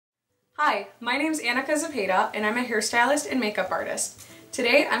Hi, my name's Annika Zepeda and I'm a hairstylist and makeup artist.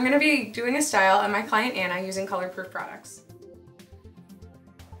 Today I'm going to be doing a style on my client Anna using color-proof products.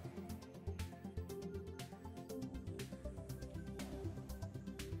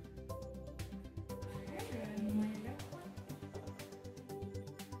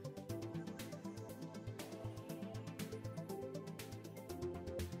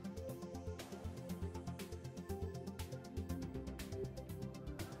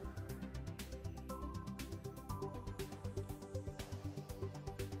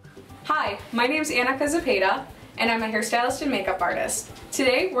 Hi, my name's Annika Zepeda and I'm a hairstylist and makeup artist.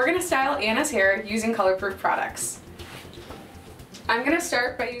 Today we're going to style Anna's hair using color-proof products. I'm going to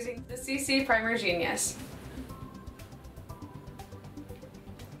start by using the CC Primer Genius.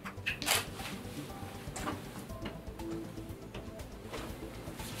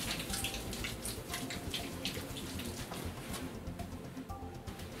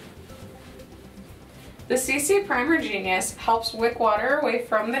 The CC Primer Genius helps wick water away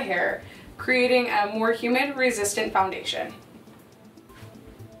from the hair, creating a more humid-resistant foundation.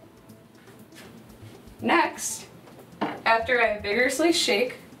 Next, after I vigorously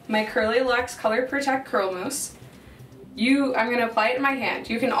shake my Curly Lux Color Protect Curl Mousse, I'm going to apply it in my hand.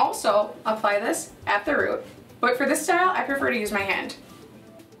 You can also apply this at the root, but for this style, I prefer to use my hand.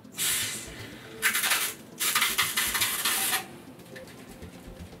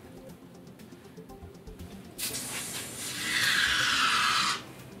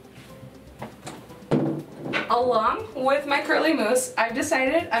 Along with my curly mousse, I've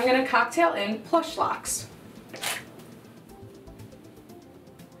decided I'm going to cocktail in plush locks.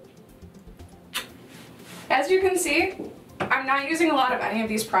 As you can see, I'm not using a lot of any of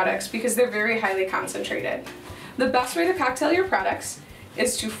these products because they're very highly concentrated. The best way to cocktail your products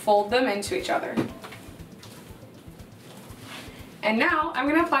is to fold them into each other. And now I'm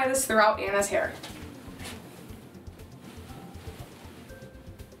going to apply this throughout Anna's hair.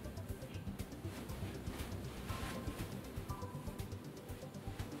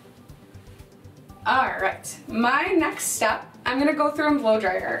 Alright, my next step, I'm going to go through and blow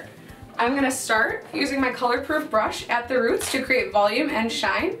dry her. I'm going to start using my color-proof brush at the roots to create volume and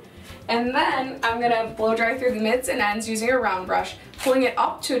shine, and then I'm going to blow dry through the mids and ends using a round brush, pulling it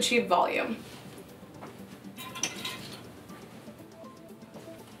up to achieve volume.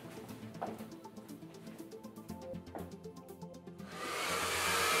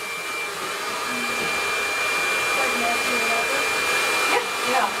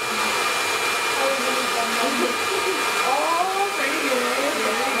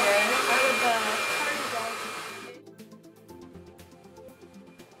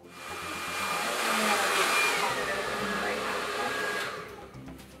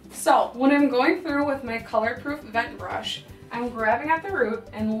 So when I'm going through with my color-proof vent brush, I'm grabbing at the root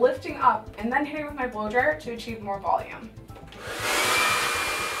and lifting up and then hitting with my blow dryer to achieve more volume.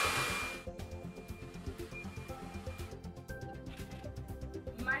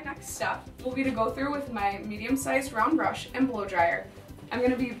 My next step will be to go through with my medium-sized round brush and blow dryer. I'm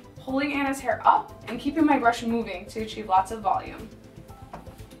going to be pulling Anna's hair up and keeping my brush moving to achieve lots of volume.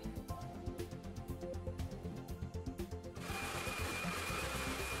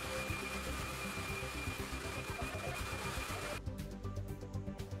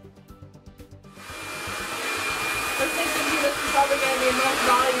 This is probably going to be the most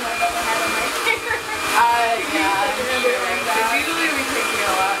volume I've ever had on my hair. Yeah, because usually we take it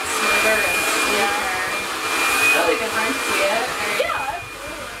a lot smoother and smoother. Yeah. Really different, see it? Yeah.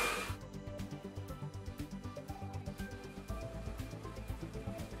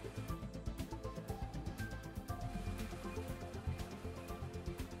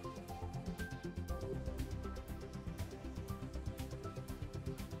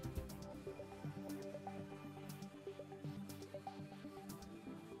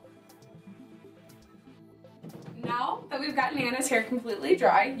 Now that we've gotten Anna's hair completely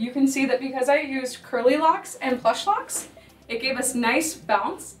dry, you can see that because I used curly locks and plush locks, it gave us nice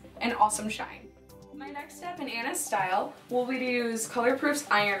bounce and awesome shine. My next step in Anna's style will be to use Colorproof's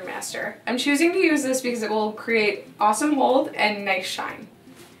Iron Master. I'm choosing to use this because it will create awesome hold and nice shine.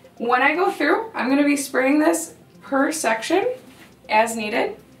 When I go through, I'm going to be spraying this per section as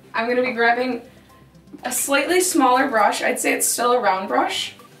needed. I'm going to be grabbing a slightly smaller brush, I'd say it's still a round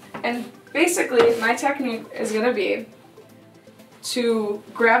brush, and basically my technique is going to be to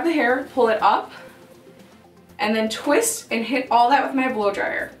grab the hair, pull it up, and then twist and hit all that with my blow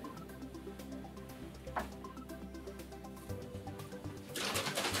dryer.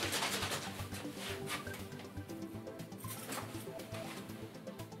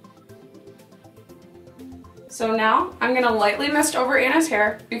 So now I'm gonna lightly mist over Anna's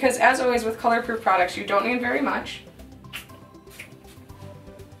hair because as always with color-proof products, you don't need very much.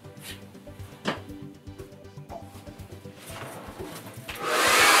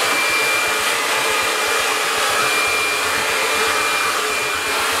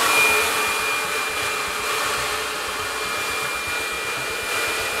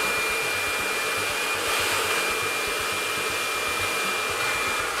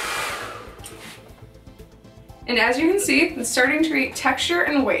 And as you can see, it's starting to create texture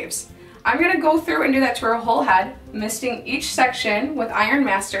and waves. I'm going to go through and do that to her whole head, misting each section with Iron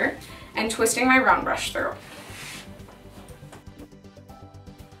Master and twisting my round brush through.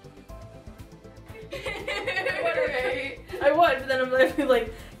 I would, but then I'm literally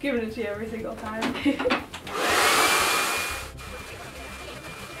like giving it to you every single time.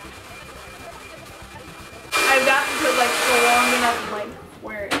 I've gotten to like a long enough length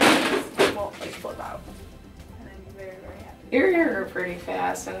where it just won't like flip out. And I'm very, very happy. Your hair grew pretty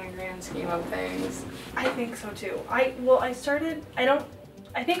fast in the grand scheme of things. I think so too. I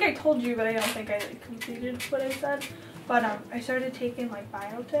think I told you, but I don't think I like, completed what I said. But I started taking like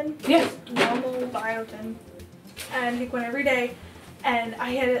biotin. Yeah. Normal biotin. And I take one every day. And I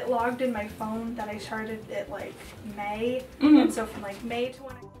had it logged in my phone that I started at like May. And so from like May to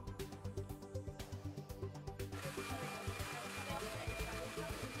when I...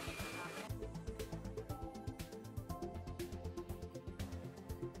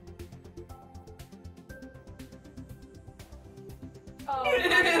 Oh,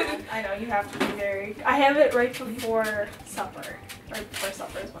 I know, you have to be very... I have it right before supper. Right before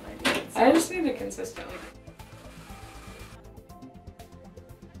supper is when I do it. So. I just need to consistently.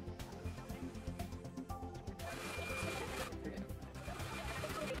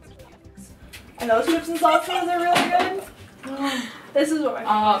 And those chips and salsas are really good. This is what my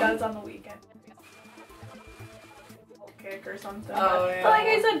mom does on the weekend. Kick or something. Oh, yeah. But like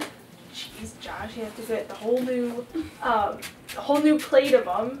I said, jeez, Josh, you have to get the whole new plate of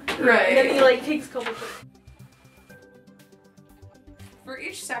them. Right. And then he like takes a couple plates. For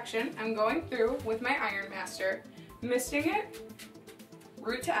each section, I'm going through with my Iron Master, misting it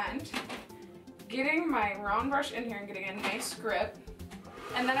root to end, getting my round brush in here and getting a nice grip.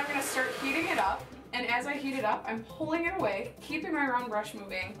 And then I'm going to start heating it up, and as I heat it up, I'm pulling it away, keeping my round brush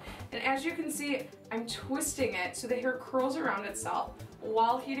moving, and as you can see, I'm twisting it so the hair curls around itself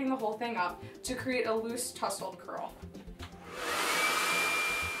while heating the whole thing up to create a loose tousled curl.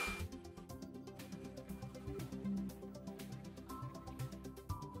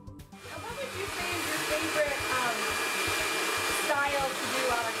 What would you say is your favorite style to do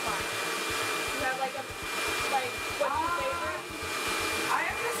on a client? Do you have like what's your favorite? I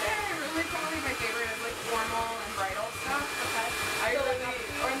have to say, probably my favorite is like formal and bridal stuff. Okay. I really like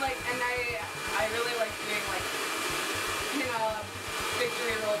doing like, you know,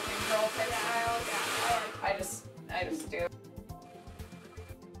 victory roll, pink roll type styles. Yeah. I just do.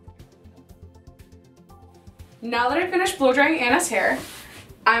 Now that I finished blow drying Anna's hair,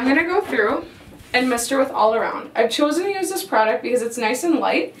 I'm gonna go through and mist her with all around. I've chosen to use this product because it's nice and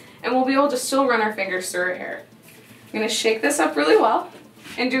light and we'll be able to still run our fingers through her hair. I'm gonna shake this up really well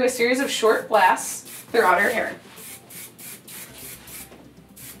and do a series of short blasts throughout her hair.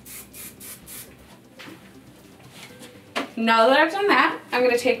 Now that I've done that, I'm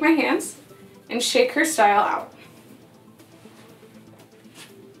going to take my hands and shake her style out.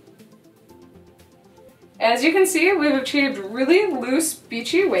 As you can see, we've achieved really loose,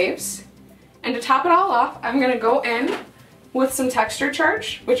 beachy waves. And to top it all off, I'm going to go in with some texture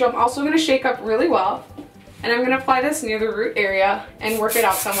charge, which I'm also going to shake up really well. And I'm going to apply this near the root area and work it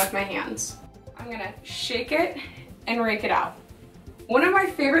out some with my hands. I'm going to shake it and rake it out. One of my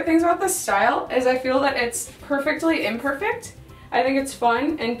favorite things about this style is I feel that it's perfectly imperfect. I think it's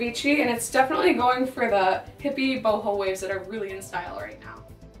fun and beachy, and it's definitely going for the hippie boho waves that are really in style right now.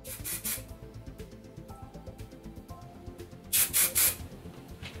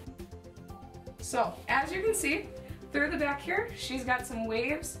 So, as you can see, through the back here, she's got some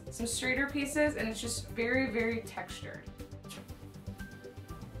waves, some straighter pieces, and it's just very, very textured.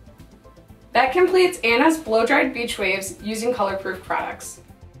 That completes Anna's blow-dried beach waves using color-proof products.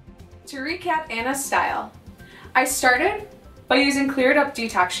 To recap Anna's style, I started by using Cleared Up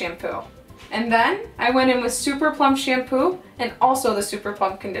Detox shampoo, and then I went in with Super Plump shampoo and also the Super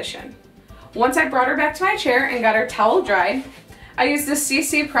Plump condition. Once I brought her back to my chair and got her towel dried, I used the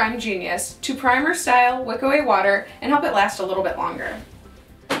CC Prime Genius to prime her style, wick away water, and help it last a little bit longer.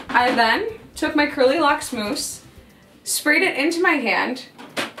 I then took my Curly Locks mousse, sprayed it into my hand,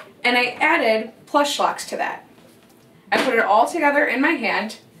 and I added Plush Locks to that. I put it all together in my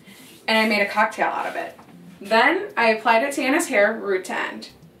hand, and I made a cocktail out of it. Then I applied it to Anna's hair, root to end.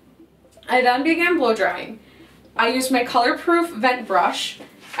 I then began blow drying. I used my color-proof vent brush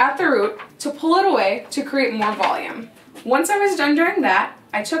at the root to pull it away to create more volume. Once I was done doing that,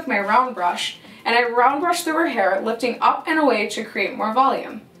 I took my round brush and I round brushed through her hair, lifting up and away to create more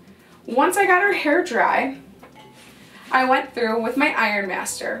volume. Once I got her hair dry, I went through with my Iron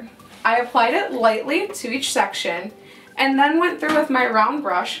Master. I applied it lightly to each section and then went through with my round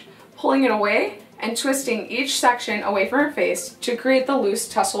brush, pulling it away and twisting each section away from her face to create the loose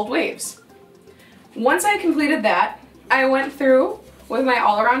tousled waves. Once I completed that, I went through with my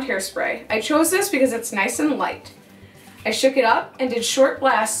all-around hairspray. I chose this because it's nice and light. I shook it up and did short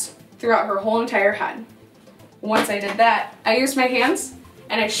blasts throughout her whole entire head. Once I did that, I used my hands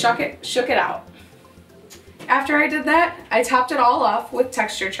and I shook it out. After I did that, I topped it all off with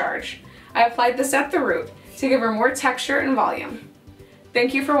Texture Charge. I applied this at the root to give her more texture and volume.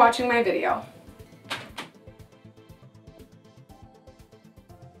 Thank you for watching my video.